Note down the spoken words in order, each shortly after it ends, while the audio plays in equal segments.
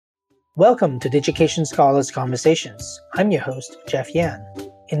Welcome to Digication Scholars Conversations. I'm your host, Jeff Yan.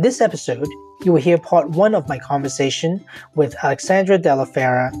 In this episode, you will hear part one of my conversation with Alexandra Della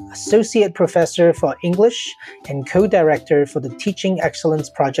Fera, Associate Professor for English and Co-Director for the Teaching Excellence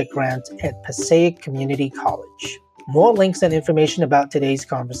Project Grant at Passaic Community College. More links and information about today's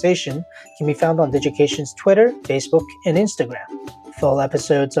conversation can be found on Digication's Twitter, Facebook, and Instagram. Full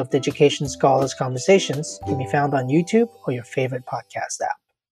episodes of Digication Scholars Conversations can be found on YouTube or your favorite podcast app.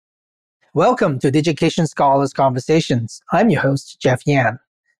 Welcome to Digication Scholars Conversations. I'm your host, Jeff Yan.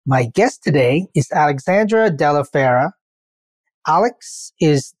 My guest today is Alexandra Della Fera. Alex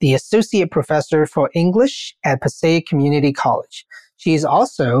is the Associate Professor for English at Passaic Community College. She is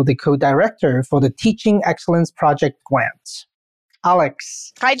also the Co-Director for the Teaching Excellence Project Grant.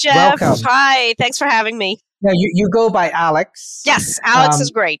 Alex. Hi, Jeff. Welcome. Hi. Thanks for having me. Now, you go by Alex. Yes, Alex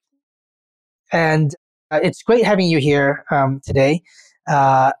is great. And it's great having you here today.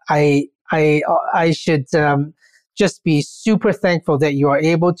 I should just be super thankful that you are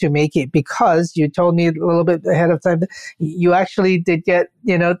able to make it because you told me a little bit ahead of time that you actually did get,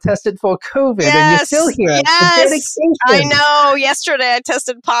 tested for COVID and you're still here. Yes, I know. Yesterday I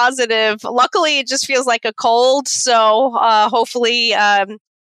tested positive. Luckily, it just feels like a cold. So hopefully, I'm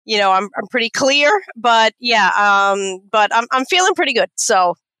pretty clear. But yeah, but I'm feeling pretty good.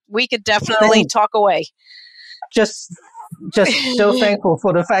 So we could definitely talk away. Just so thankful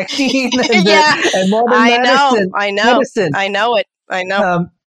for the vaccine and modern medicine. I know it.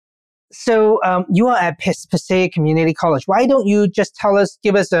 So you are at Passaic Community College. Why don't you just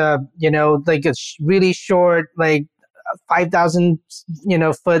give us a really short, 5,000,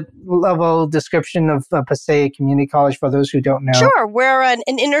 foot level description of Passaic Community College for those who don't know? Sure. We're an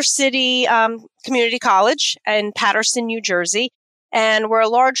inner city community college in Paterson, New Jersey. And we're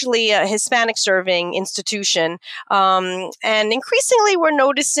largely a Hispanic-serving institution. And increasingly, we're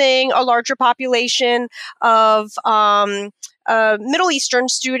noticing a larger population of Middle Eastern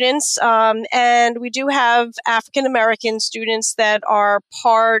students. And we do have African-American students that are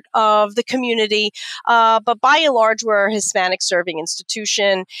part of the community. But by and large, we're a Hispanic-serving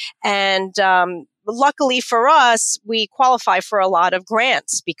institution. And luckily for us, we qualify for a lot of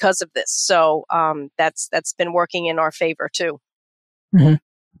grants because of this. So that's been working in our favor, too. Mm-hmm.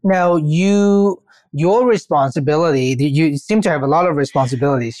 Now, your responsibility, you seem to have a lot of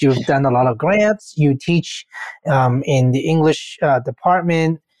responsibilities. You've done a lot of grants. You teach in the English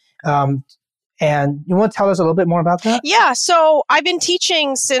department. And you want to tell us a little bit more about that? Yeah. So I've been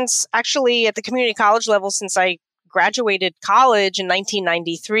teaching since actually at the community college level since I graduated college in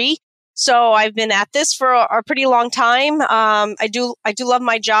 1993. So I've been at this for a pretty long time. I do love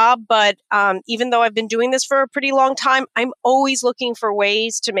my job, but even though I've been doing this for a pretty long time, I'm always looking for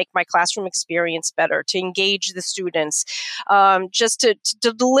ways to make my classroom experience better, to engage the students, just to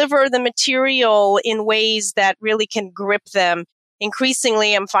deliver the material in ways that really can grip them.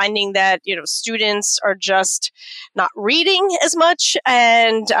 Increasingly, I'm finding that, students are just not reading as much,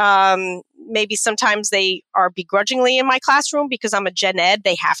 and maybe sometimes they are begrudgingly in my classroom because I'm a gen ed.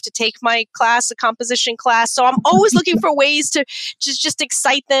 They have to take my class, a composition class. So I'm always looking for ways to just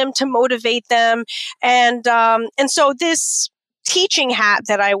excite them, to motivate them. And so this teaching hat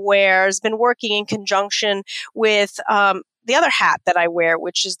that I wear has been working in conjunction with the other hat that I wear,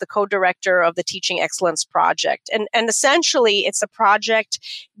 which is the co-director of the Teaching Excellence Project. And essentially, it's a project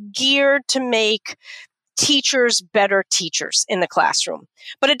geared to make teachers better teachers in the classroom.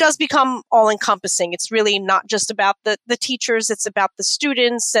 But it does become all-encompassing. It's really not just about the teachers, it's about the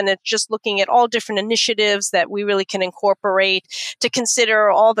students, and it's just looking at all different initiatives that we really can incorporate to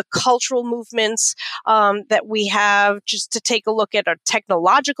consider all the cultural movements that we have, just to take a look at our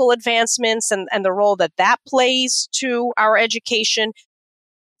technological advancements and the role that plays to our education.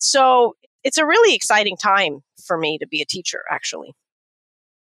 So it's a really exciting time for me to be a teacher, actually.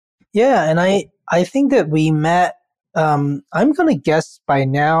 Yeah, and I think that we met, I'm going to guess by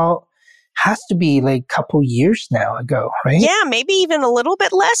now, has to be like a couple years now ago, right? Yeah, maybe even a little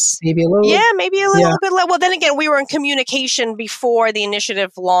bit less. Maybe a little bit less. Well, then again, we were in communication before the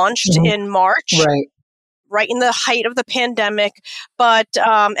initiative launched in March. Right in the height of the pandemic. But,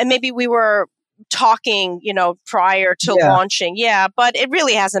 and maybe we were talking, prior to launching. Yeah, but it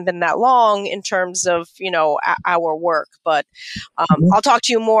really hasn't been that long in terms of, our work. But I'll talk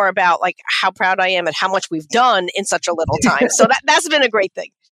to you more about how proud I am and how much we've done in such a little time. So that's been a great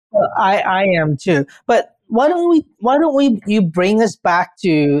thing. Well, I am too. But why don't you bring us back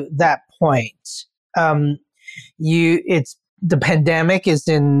to that point? It's the pandemic is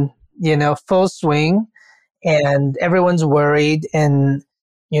in, full swing and everyone's worried, and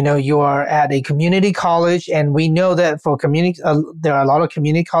you are at a community college, and we know that for community, there are a lot of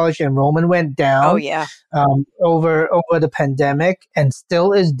community college enrollment went Oh, down yeah. over the pandemic, and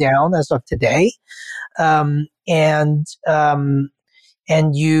still is down as of today. Um, and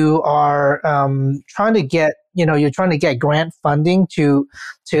you are trying to get you're trying to get grant funding to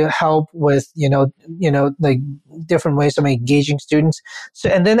help with like different ways of engaging students. So,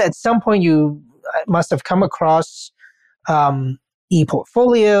 and then at some point you must have come across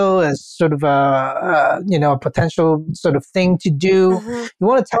e-portfolio as sort of a potential sort of thing to do. Mm-hmm. You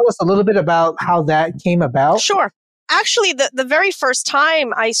want to tell us a little bit about how that came about? Sure. Actually, the very first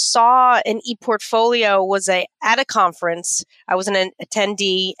time I saw an e-portfolio was at a conference. I was an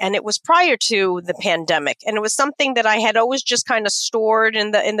attendee, and it was prior to the pandemic. And it was something that I had always just kind of stored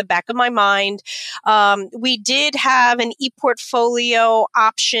in the back of my mind. We did have an e-portfolio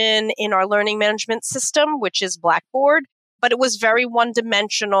option in our learning management system, which is Blackboard. But it was very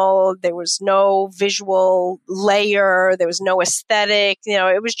one-dimensional. There was no visual layer. There was no aesthetic.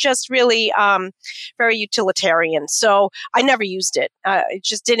 It was just really very utilitarian. So I never used it. It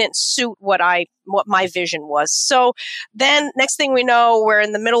just didn't suit what my vision was. So then, next thing we know, we're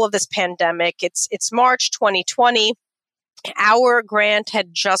in the middle of this pandemic. It's March 2020. Our grant had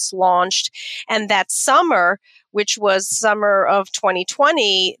just launched, and that summer, which was summer of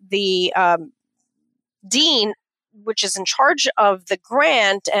 2020, the dean, which is in charge of the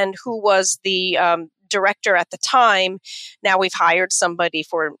grant and who was the director at the time. Now we've hired somebody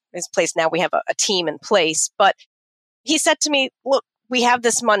for his place. Now we have a team in place. But he said to me, look, we have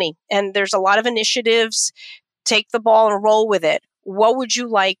this money and there's a lot of initiatives. Take the ball and roll with it. What would you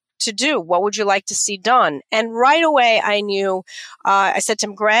like to do? What would you like to see done? And right away I knew, I said to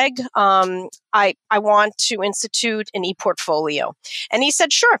him, Greg, I want to institute an e-portfolio. And he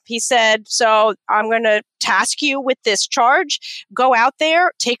said, sure. He said, so I'm going to task you with this charge. Go out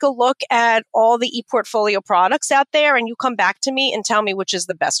there, take a look at all the e-portfolio products out there, and you come back to me and tell me which is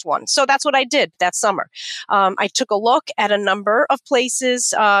the best one. So that's what I did that summer. I took a look at a number of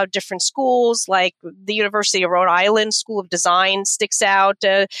places, different schools, like the University of Rhode Island School of Design sticks out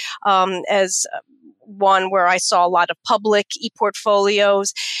as one where I saw a lot of public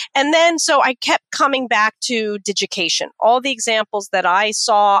e-portfolios. And then, so I kept coming back to Digication. All the examples that I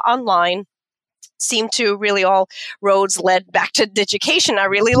saw online seemed to really, all roads led back to Digication. I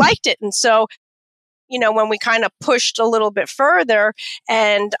really liked it. And so, when we kind of pushed a little bit further,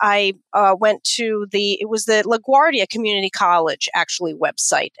 and I went to it was the LaGuardia Community College actually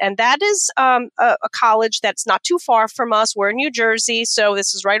website. And that is a college that's not too far from us. We're in New Jersey. So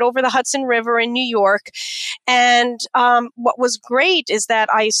this is right over the Hudson River in New York. And what was great is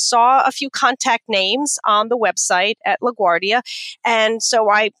that I saw a few contact names on the website at LaGuardia. And so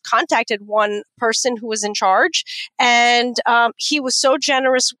I contacted one person who was in charge, and he was so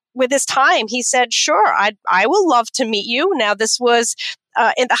generous with his time. He said, sure, I will love to meet you. Now, this was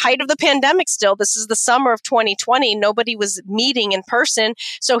in the height of the pandemic still. This is the summer of 2020. Nobody was meeting in person.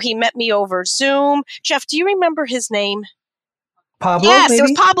 So he met me over Zoom. Jeff, do you remember his name? Pablo? Yes, maybe? It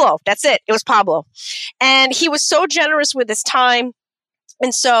was Pablo. That's it. It was Pablo. And he was so generous with his time.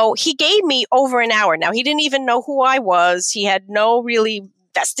 And so he gave me over an hour. Now, he didn't even know who I was. He had no really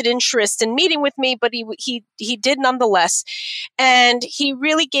vested interest in meeting with me, but he did nonetheless. And he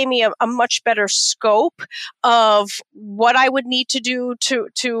really gave me a much better scope of what I would need to do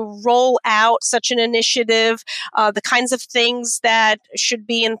to roll out such an initiative, the kinds of things that should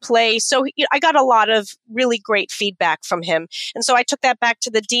be in place. So I got a lot of really great feedback from him. And so I took that back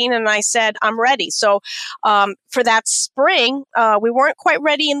to the dean and I said, I'm ready. So for that spring, we weren't quite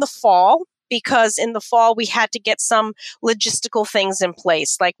ready in the fall, because in the fall, we had to get some logistical things in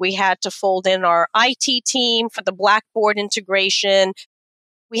place. Like we had to fold in our IT team for the Blackboard integration.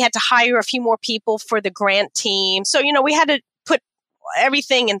 We had to hire a few more people for the grant team. So, we had to put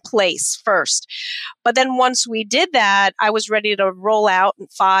everything in place first. But then once we did that, I was ready to roll out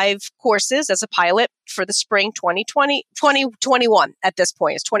 5 courses as a pilot for the spring 2021 at this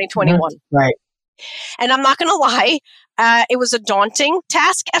point. It's 2021. Mm-hmm. Right. And I'm not going to lie, it was a daunting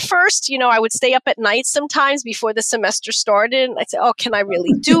task at first. I would stay up at night sometimes before the semester started. And I'd say, oh, can I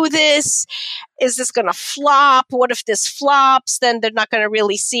really do this? Is this going to flop? What if this flops? Then they're not going to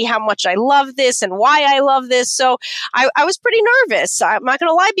really see how much I love this and why I love this. So I was pretty nervous. I'm not going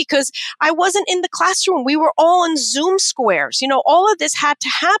to lie, because I wasn't in the classroom. We were all in Zoom squares. All of this had to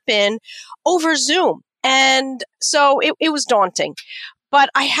happen over Zoom. And so it was daunting. But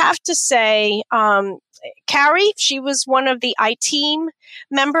I have to say, Carrie, she was one of the I-Team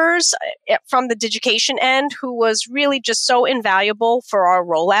members from the Digication end who was really just so invaluable for our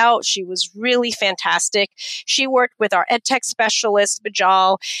rollout. She was really fantastic. She worked with our EdTech specialist,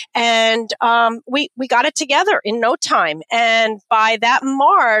 Bajal, and we got it together in no time. And by that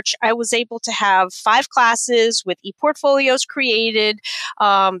March, I was able to have 5 classes with e-portfolios created.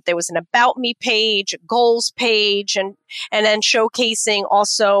 There was an About Me page, a goals page, and then showcasing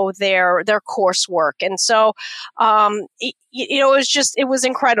also their coursework. And so, it was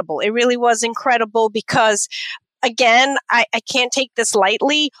incredible. It really was incredible because, again, I can't take this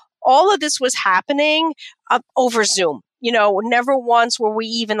lightly. All of this was happening over Zoom. Never once were we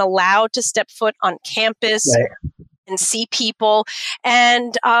even allowed to step foot on campus. Right. And see people.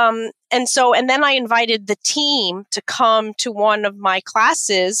 And then I invited the team to come to one of my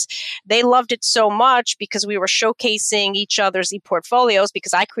classes. They loved it so much because we were showcasing each other's e-portfolios,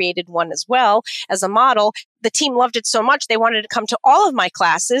 because I created one as well as a model. The team loved it so much, they wanted to come to all of my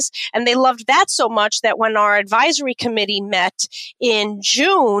classes. And they loved that so much that when our advisory committee met in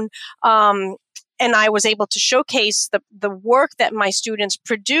June, and I was able to showcase the work that my students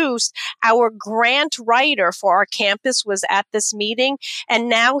produced, our grant writer for our campus was at this meeting, and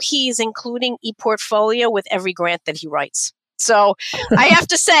now he's including ePortfolio with every grant that he writes. So I have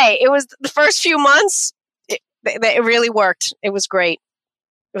to say, it was the first few months, it really worked. It was great.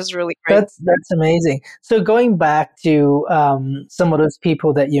 It was really great. That's amazing. So going back to some of those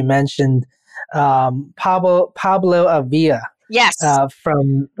people that you mentioned, Pablo Avila. Yes.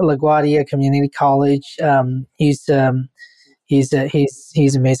 From LaGuardia Community College. He's amazing.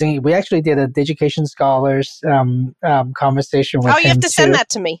 We actually did a Digication Scholars conversation with him. Oh, you have to send that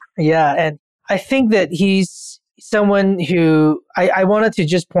to me. Yeah, and I think that he's someone who I wanted to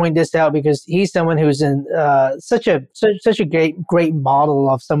just point this out because he's someone who's in such a great model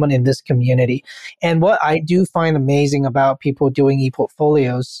of someone in this community. And what I do find amazing about people doing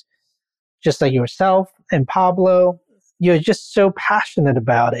e-portfolios, just like yourself and Pablo, you're just so passionate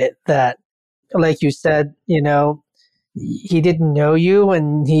about it that, like you said, he didn't know you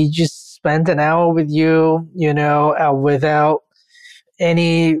and he just spent an hour with you, without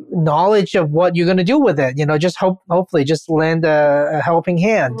any knowledge of what you're going to do with it, just hopefully just lend a helping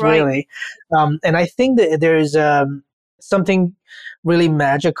hand, right. Really. And I think that there's something really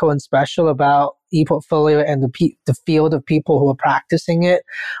magical and special about ePortfolio, and the field of people who are practicing it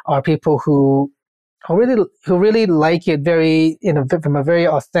are people who really like it very, from a very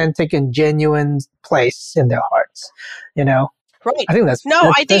authentic and genuine place in their hearts, Right. I think I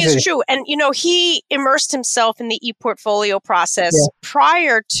think it's true. And, he immersed himself in the e-portfolio process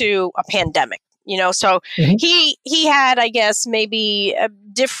prior to a pandemic. So he had, I guess, maybe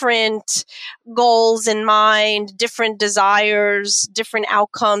different goals in mind, different desires, different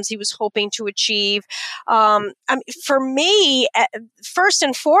outcomes he was hoping to achieve. For me, first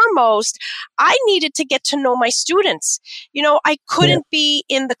and foremost, I needed to get to know my students. I couldn't be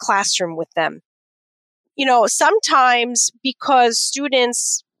in the classroom with them. Sometimes because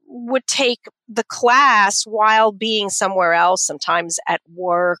students would take the class while being somewhere else, sometimes at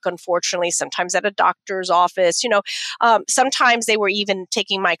work, unfortunately, sometimes at a doctor's office, sometimes they were even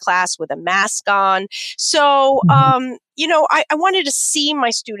taking my class with a mask on. So, I wanted to see my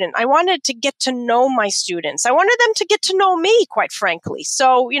student. I wanted to get to know my students. I wanted them to get to know me, quite frankly.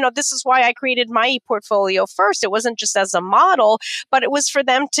 So, this is why I created my e-portfolio first. It wasn't just as a model, but it was for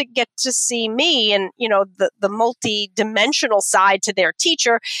them to get to see me and, the multi-dimensional side to their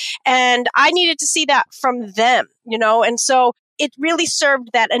teacher. And I needed to see that from them, and so it really served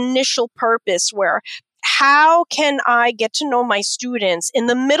that initial purpose where, how can I get to know my students in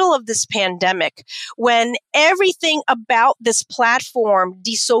the middle of this pandemic when everything about this platform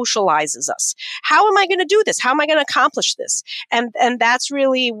desocializes us? How am I going to do this? How am I going to accomplish this? And that's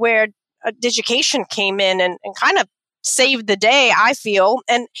really where Digication came in and kind of saved the day, I feel.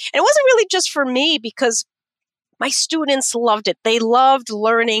 And it wasn't really just for me, because my students loved it. They loved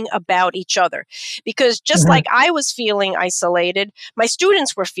learning about each other, because just like I was feeling isolated, my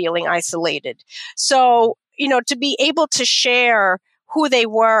students were feeling isolated. So, to be able to share who they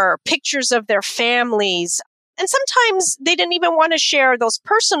were, pictures of their families, and sometimes they didn't even want to share those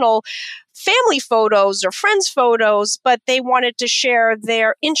personal family photos or friends photos, but they wanted to share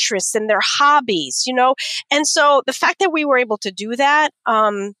their interests and their hobbies, And so the fact that we were able to do that,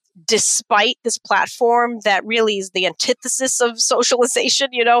 despite this platform that really is the antithesis of socialization,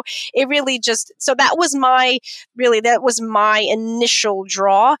 it really just, so that was my initial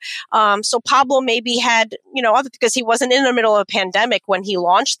draw. So Pablo maybe had, because he wasn't in the middle of a pandemic when he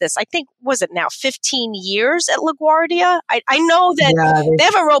launched this. I think, was it now 15 years at LaGuardia? I know that they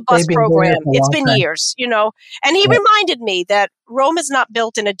have a robust program. It's been years, and he reminded me that Rome is not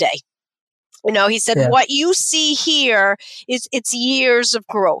built in a day. He said, what you see here it's years of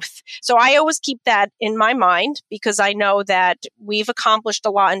growth. So I always keep that in my mind, because I know that we've accomplished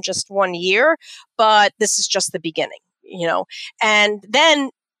a lot in just 1 year, but this is just the beginning, and then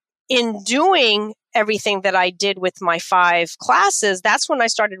in doing everything that I did with my 5 classes, that's when I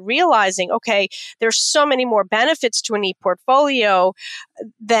started realizing, okay, there's so many more benefits to an ePortfolio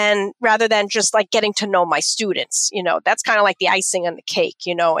rather than just like getting to know my students. That's kind of like the icing on the cake,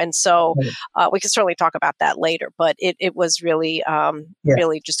 and so we can certainly talk about that later, but it was really,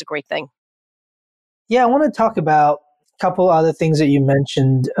 really just a great thing. Yeah, I want to talk about a couple other things that you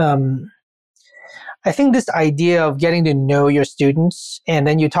mentioned. I think this idea of getting to know your students, and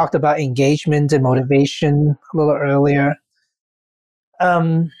then you talked about engagement and motivation a little earlier.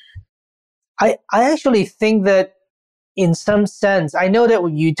 I actually think that in some sense, I know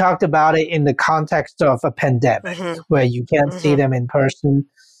that you talked about it in the context of a pandemic where you can't see them in person,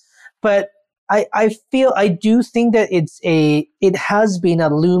 but I do think that it has been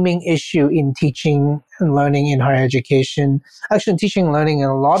a looming issue in teaching and learning in higher education, actually teaching and learning in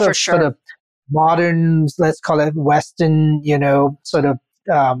a lot of sort of modern, let's call it Western, sort of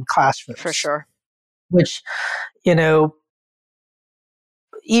classrooms. For sure. Which,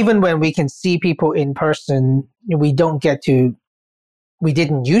 even when we can see people in person, we didn't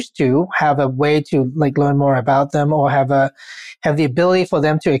used to have a way to like learn more about them or have the ability for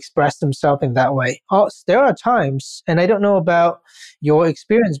them to express themselves in that way. There are times, and I don't know about your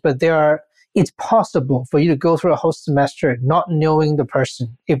experience, but it's possible for you to go through a whole semester not knowing the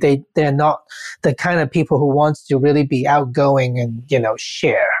person if they're not the kind of people who wants to really be outgoing and,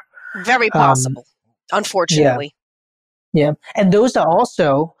 share. Very possible, unfortunately. Yeah. And those are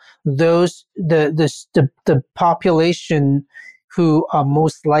also the population who are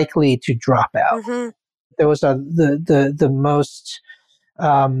most likely to drop out. Those are the most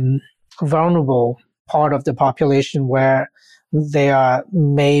vulnerable part of the population, where they are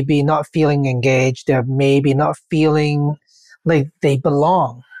maybe not feeling engaged. They're maybe not feeling like they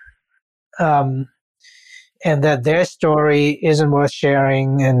belong. And that their story isn't worth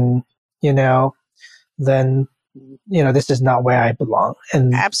sharing. And, then, this is not where I belong.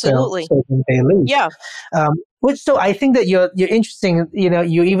 And absolutely. So they leave. Yeah. So I think that you're interesting.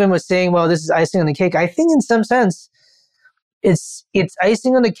 You even were saying, well, this is icing on the cake. I think in some sense, it's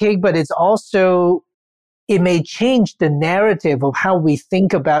icing on the cake, but it's also, it may change the narrative of how we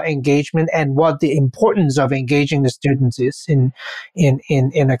think about engagement and what the importance of engaging the students is in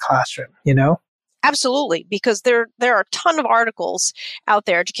a classroom, Absolutely, because there are a ton of articles out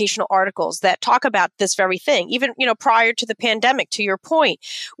there, educational articles, that talk about this very thing, even, prior to the pandemic, to your point,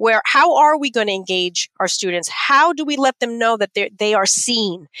 where how are we going to engage our students? How do we let them know that they are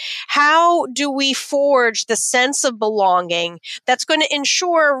seen? How do we forge the sense of belonging that's going to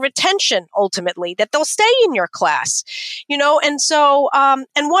ensure retention, ultimately, that they'll stay in your class? And so,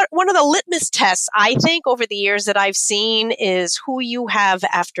 and one of the litmus tests, I think, over the years that I've seen is who you have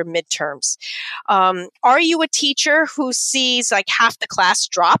after midterms. Are you a teacher who sees like half the class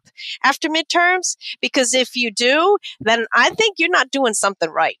drop after midterms? Because if you do, then I think you're not doing something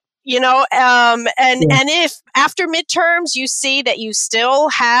right. And if after midterms you see that you still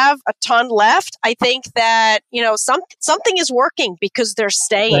have a ton left, I think that, something is working because they're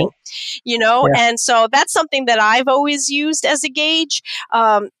staying, and so that's something that I've always used as a gauge.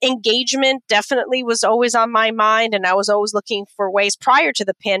 Engagement definitely was always on my mind, and I was always looking for ways prior to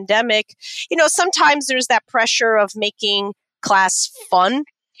the pandemic. Sometimes there's that pressure of making class fun.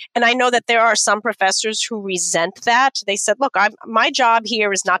 And I know that there are some professors who resent that. They said, look, my job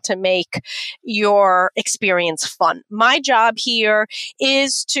here is not to make your experience fun. My job here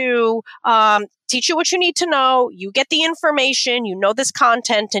is to teach you what you need to know. You get the information, you know this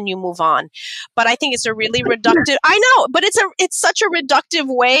content, and you move on. But I think it's a really reductive, I know, but it's such a reductive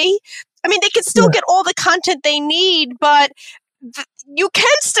way. I mean, they can still get all the content they need, but you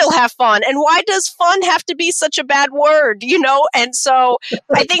can still have fun. And why does fun have to be such a bad word, And so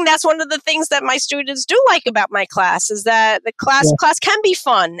I think that's one of the things that my students do like about my class, is that the class can be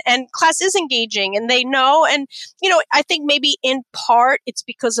fun and class is engaging, and they know. And, I think maybe in part it's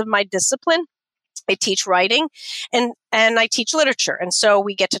because of my discipline. I teach writing and I teach literature. And so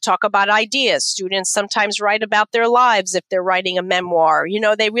we get to talk about ideas. Students sometimes write about their lives if they're writing a memoir.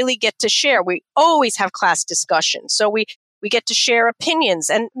 They really get to share. We always have class discussions. So we get to share opinions.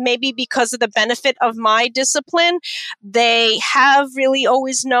 And maybe because of the benefit of my discipline, they have really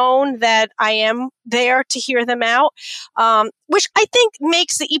always known that I am there to hear them out, which I think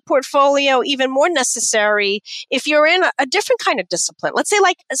makes the ePortfolio even more necessary if you're in a different kind of discipline. Let's say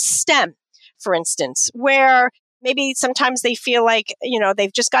like a STEM, for instance, where maybe sometimes they feel like,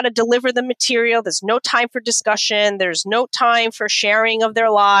 they've just got to deliver the material. There's no time for discussion. There's no time for sharing of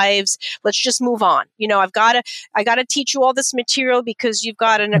their lives. Let's just move on. I got to teach you all this material because you've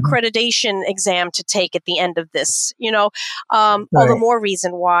got an accreditation exam to take at the end of this, all the more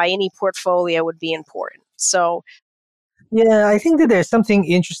reason why any portfolio would be important. So, yeah, I think that there's something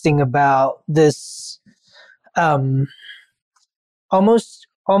interesting about this, almost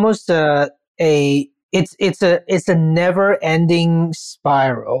it's a never-ending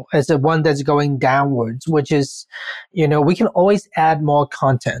spiral as a one that's going downwards, which is, we can always add more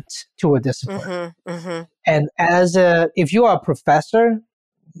content to a discipline. And if you are a professor,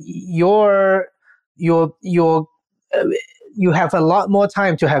 you have a lot more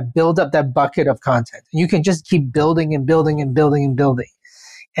time to have build up that bucket of content. You can just keep building and building and building and building.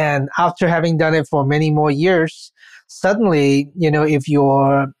 And after having done it for many more years, suddenly, if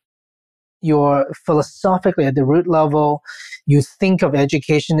you're philosophically at the root level, you think of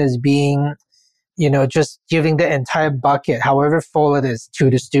education as being, just giving the entire bucket, however full it is, to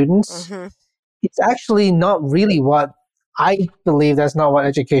the students. It's actually not really what I believe. That's not what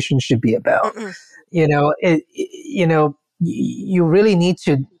education should be about. You really need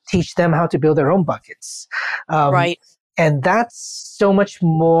to teach them how to build their own buckets. Right. And that's so much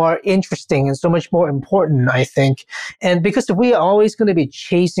more interesting and so much more important, I think. And because we are always going to be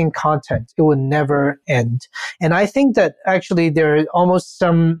chasing content, it will never end. And I think that actually there is almost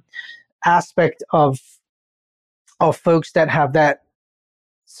some aspect of folks that have that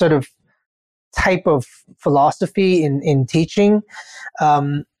sort of type of philosophy in teaching.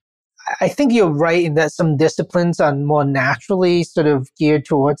 I think you're right in that some disciplines are more naturally sort of geared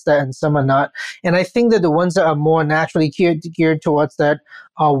towards that and some are not. And I think that the ones that are more naturally geared towards that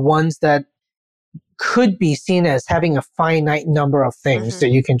are ones that could be seen as having a finite number of things that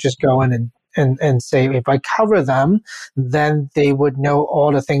you can just go in and say, if I cover them, then they would know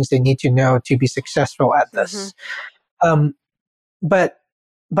all the things they need to know to be successful at this. But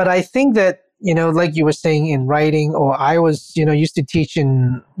I think that, like you were saying in writing, or I was, used to teach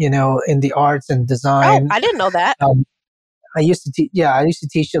in the arts and design. Oh, I didn't know that. I used to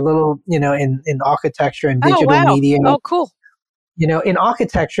teach a little, in architecture and digital media. Oh, cool. In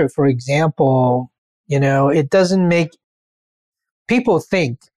architecture, for example, it doesn't make people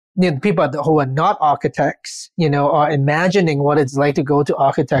think, people who are not architects, are imagining what it's like to go to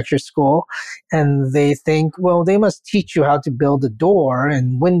architecture school. And they think, well, they must teach you how to build a door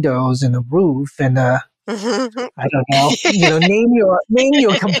and windows and a roof and I don't know, name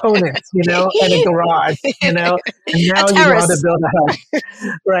your components, at a garage, and now you know how to build a house.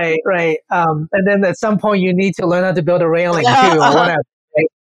 Right. And then at some point you need to learn how to build a railing too, or whatever. Right?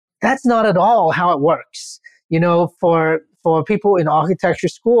 That's not at all how it works. For people in architecture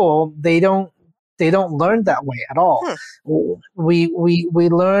school, they don't learn that way at all. We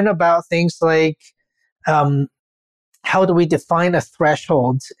learn about things like, how do we define a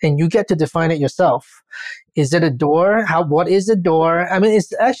threshold? And you get to define it yourself. Is it a door? What is a door? I mean,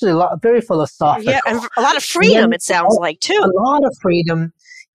 it's actually very philosophical. Yeah, and a lot of freedom, it sounds like, too. A lot of freedom.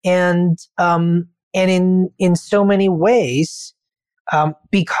 And in so many ways,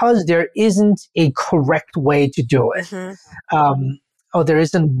 because there isn't a correct way to do it. There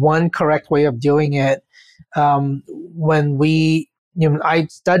isn't one correct way of doing it. When I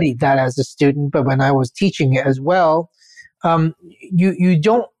studied that as a student, but when I was teaching it as well, you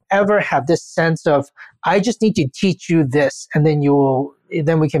don't ever have this sense of, I just need to teach you this, and then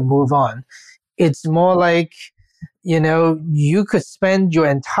we can move on. It's more like, you could spend your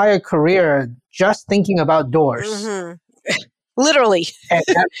entire career just thinking about doors. Literally. And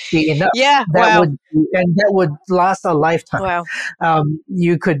that would be enough. Yeah. That would last a lifetime. Wow.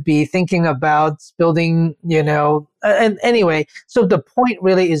 You could be thinking about building, and anyway, so the point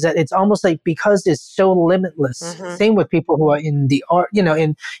really is that it's almost like, because it's so limitless. Same with people who are in the art,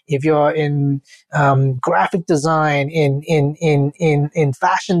 if you're in graphic design, in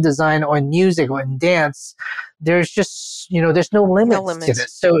fashion design, or in music, or in dance, there's just, there's no limits to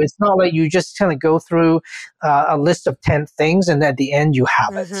this. So it's not like you just kind of go through a list of 10 things and at the end you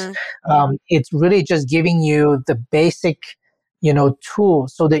have it. It's really just giving you the basic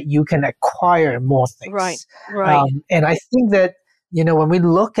tools so that you can acquire more Right. things. Right. And I think that, when we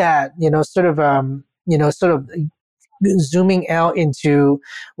look at, sort of zooming out into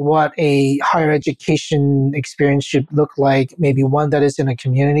what a higher education experience should look like, maybe one that is in a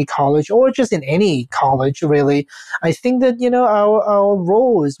community college or just in any college, really, I think that, our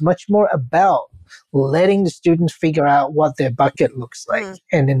role is much more about letting the students figure out what their bucket looks like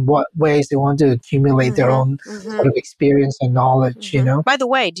and in what ways they want to accumulate their own sort of experience and knowledge. By the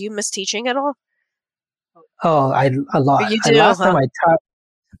way, do you miss teaching at all? Oh, a lot. You do, huh?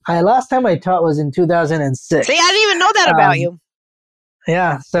 Last time I taught was in 2006. See, I didn't even know that about you.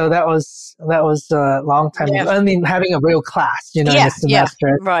 Yeah, so that was a long time ago. I mean, having a real class, in a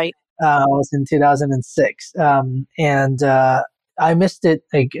semester, right. was in 2006, and I missed it.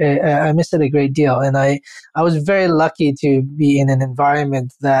 I missed it a great deal, and I was very lucky to be in an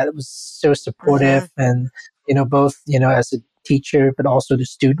environment that was so supportive, and both as a teacher, but also the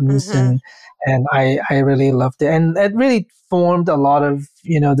students, and I really loved it, and it really formed a lot of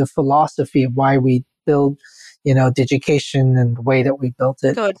the philosophy of why we build education and the way that we built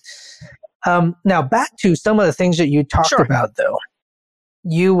it. Good. Now back to some of the things that you talked about, though.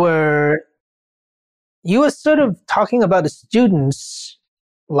 You were sort of talking about the students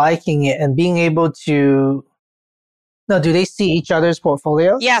liking it and being able to. Now, do they see each other's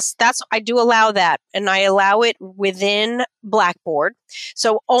portfolios? Yes, I do allow that. And I allow it within Blackboard.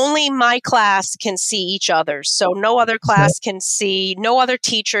 So only my class can see each other. So no other class can see, no other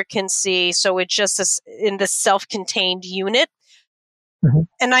teacher can see. So it's just in the self-contained unit.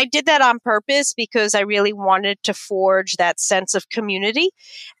 And I did that on purpose because I really wanted to forge that sense of community.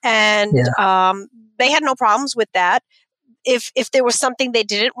 And they had no problems with that. If there was something they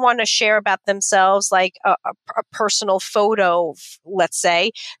didn't want to share about themselves, like a personal photo, let's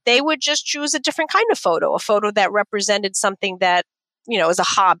say, they would just choose a different kind of photo, a photo that represented something that, is a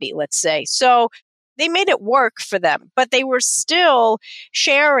hobby, let's say. So they made it work for them, but they were still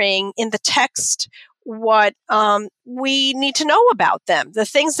sharing in the text what we need to know about them, the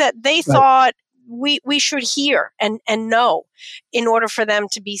things that they thought we should hear and know in order for them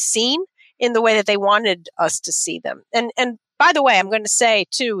to be seen in the way that they wanted us to see them. And by the way, I'm going to say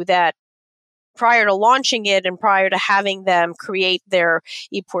too that prior to launching it and prior to having them create their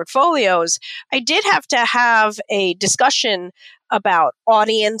e-portfolios, I did have to have a discussion about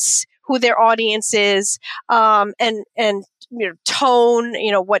audience, who their audience is, and tone,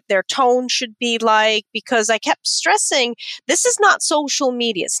 what their tone should be like, because I kept stressing, this is not social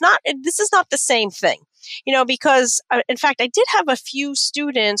media. This is not the same thing. Because in fact, I did have a few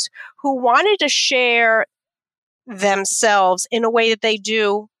students who wanted to share themselves in a way that they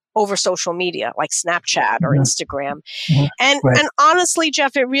do over social media, like Snapchat or Instagram. And honestly,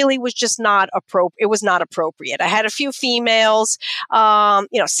 Jeff, it really was just not appropriate. It was not appropriate. I had a few females,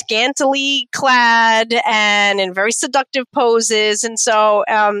 scantily clad and in very seductive poses. And so,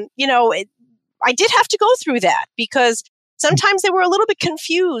 I did have to go through that because sometimes they were a little bit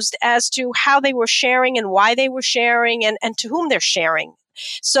confused as to how they were sharing and why they were sharing and to whom they're sharing.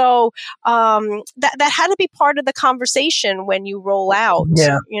 So that had to be part of the conversation when you roll out.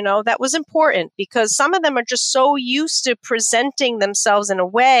 That was important because some of them are just so used to presenting themselves in a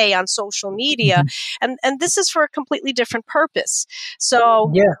way on social media, and this is for a completely different purpose.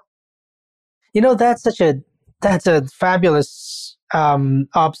 So that's a fabulous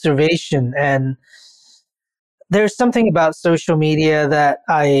observation, and there's something about social media that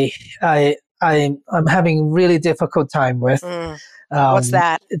I'm having really difficult time with. What's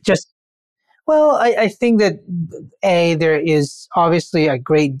that? I think that there is obviously a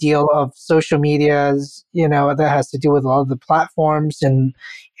great deal of social medias, that has to do with a lot of the platforms and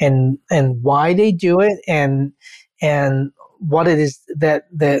why they do it and what it is that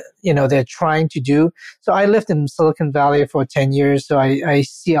they're trying to do. So I lived in Silicon Valley for 10 years, so I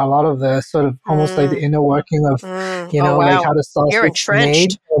see a lot of the sort of almost like the inner working of like how the sausage is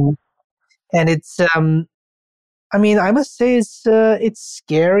made, and it's I mean, I must say it's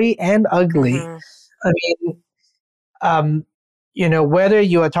scary and ugly. I mean, whether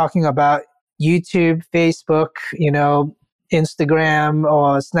you are talking about YouTube, Facebook, Instagram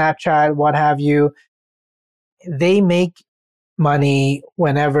or Snapchat, what have you, they make money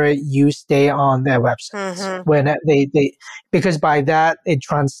whenever you stay on their websites. When they because by that it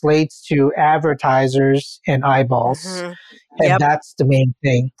translates to advertisers and eyeballs, and that's the main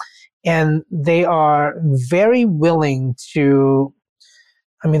thing. And they are very willing to,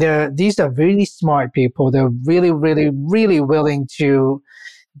 these are really smart people. They're really, really, really willing to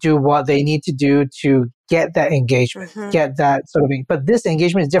do what they need to do to get that engagement, get that sort of thing. But this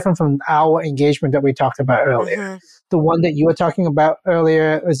engagement is different from our engagement that we talked about earlier. The one that you were talking about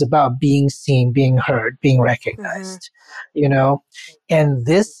earlier is about being seen, being heard, being recognized, and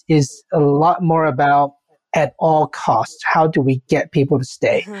this is a lot more about at all costs, how do we get people to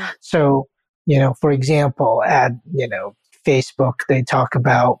stay? So, for example, at, Facebook, they talk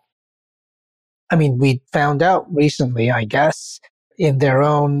about, we found out recently, I guess, in their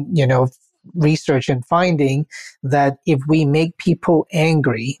own, research and finding that if we make people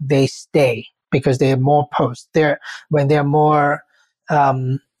angry, they stay because they have more posts. When they're more,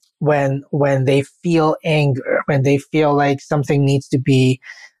 when they feel anger, when they feel like something needs to be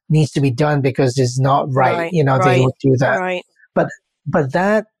done because it's not right, they will do that. Right. But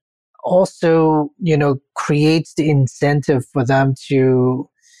that also, creates the incentive for them to,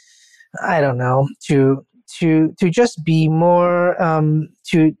 I don't know, to just be more,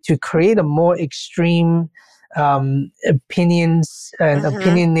 to create a more extreme opinions and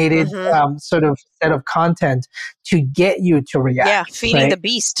opinionated sort of set of content to get you to react. Yeah, feeding the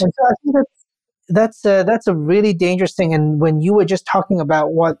beast. And so I think that's a really dangerous thing. And when you were just talking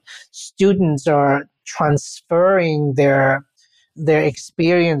about what students are transferring their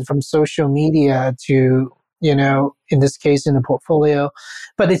experience from social media to, in this case, in the portfolio,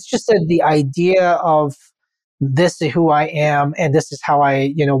 but it's just that the idea of this is who I am and this is how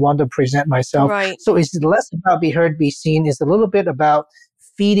I, want to present myself. Right. So it's less about be heard, be seen. It's a little bit about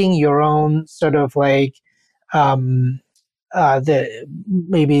feeding your own sort of like, the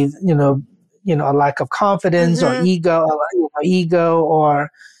maybe, a lack of confidence or ego, or,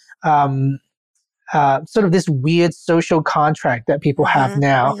 sort of this weird social contract that people have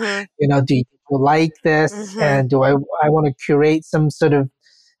now. Do you like this? And do I want to curate some sort of,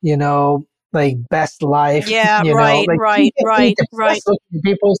 like best life? Yeah, right. Looking at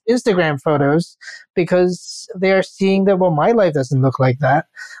people's Instagram photos because they're seeing that, well, my life doesn't look like that.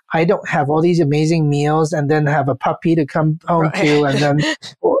 I don't have all these amazing meals and then have a puppy to come home to, and then,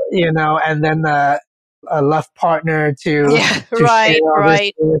 and then a love partner to share all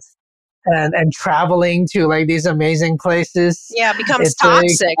this and traveling to like these amazing places. Yeah, it becomes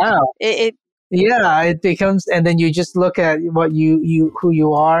toxic. Like, wow. It becomes, and then you just look at what who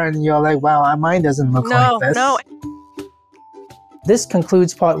you are, and you're like, wow, mine doesn't look like this. No. This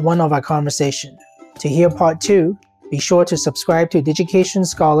concludes part 1 of our conversation. To hear part 2, be sure to subscribe to Digication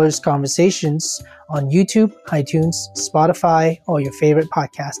Scholars Conversations on YouTube, iTunes, Spotify, or your favorite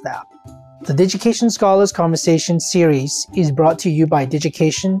podcast app. The Digication Scholars Conversations series is brought to you by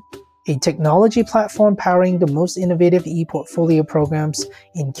Digication, a technology platform powering the most innovative e-portfolio programs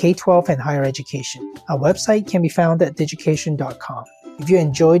in K-12 and higher education. Our website can be found at digication.com. If you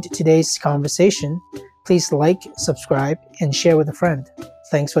enjoyed today's conversation, please like, subscribe, and share with a friend.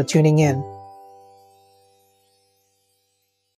 Thanks for tuning in.